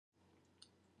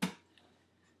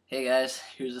Hey guys,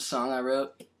 here's a song I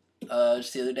wrote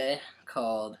just the other day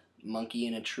called Monkey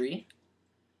in a Tree.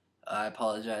 I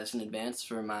apologize in advance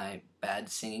for my bad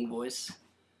singing voice,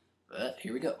 but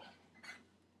here we go.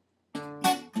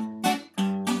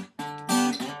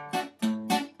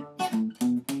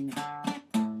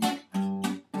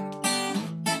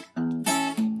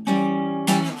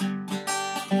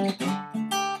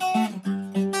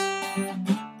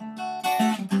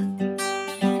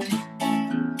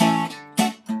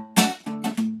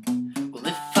 Well,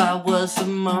 if I was a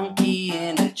monkey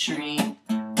in a tree,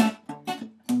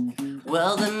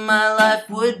 well then my life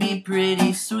would be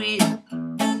pretty sweet.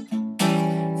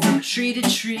 From tree to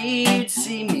tree you'd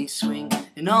see me swing,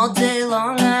 and all day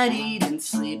long I'd eat and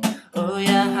sleep. Oh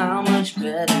yeah, how much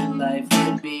better life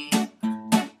would be.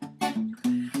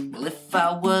 Well, if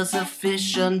I was a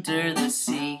fish under the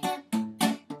sea,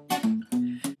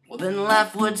 well then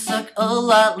life would suck a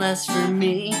lot less for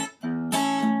me.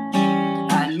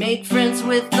 I'd make friends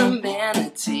with the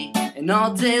manatee, and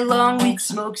all day long we'd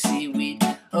smoke seaweed.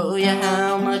 Oh yeah,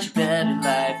 how much better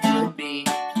life would be.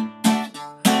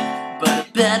 But a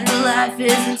better life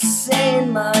isn't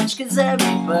saying much, 'cause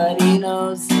everybody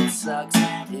knows it sucks.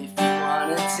 If you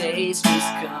want a taste,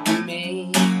 just come to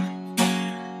me.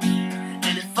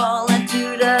 And if all I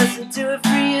do doesn't do it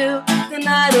for you, then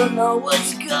I don't know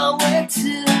what's going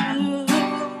to.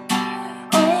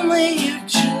 Only you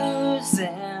choose.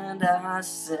 And I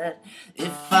said,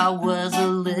 if I was a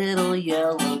little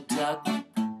yellow duck,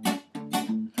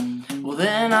 well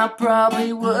then I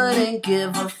probably wouldn't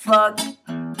give a fuck.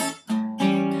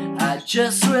 I'd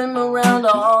just swim around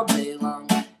all day long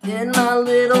in my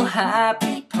little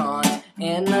happy pond,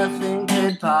 and nothing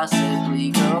could possibly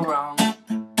go wrong.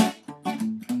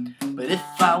 But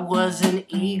if I was an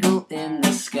eagle in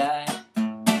the sky,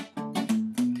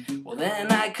 well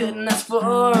then I couldn't ask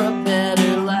for a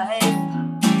better life.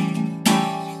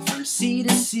 From sea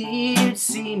to sea you'd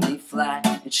see me fly,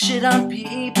 and shit on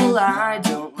people I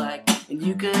don't like, and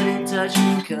you couldn't touch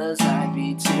me 'cause I'd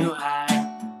be too high.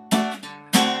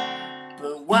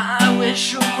 But why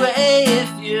wish away if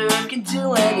you can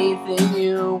do anything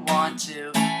you want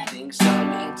to? Things don't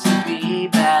need to be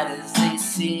bad as they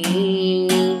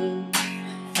seem.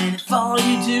 And if all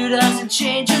you do doesn't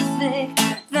change a thing,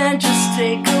 then just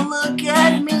take a look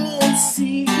at me and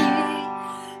see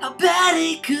how bad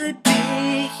it could be.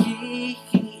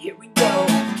 Here we go.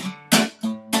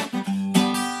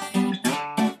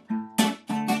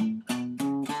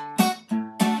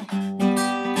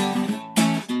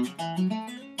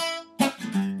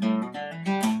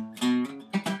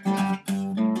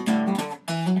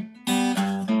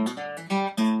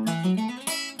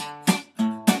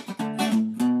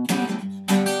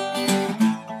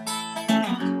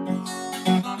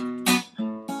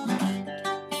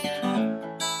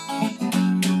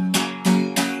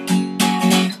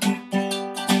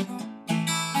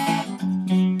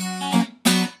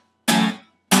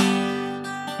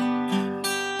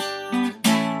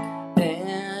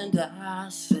 I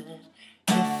said,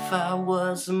 if I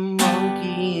was a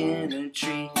monkey in a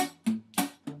tree,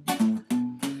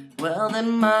 well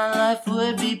then my life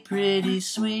would be pretty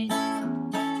sweet.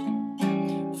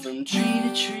 From tree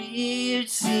to tree you'd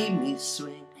see me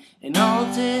swing, and all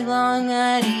day long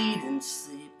I'd eat and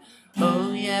sleep.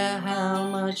 Oh yeah, how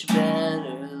much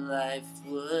better life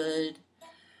would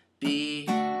be.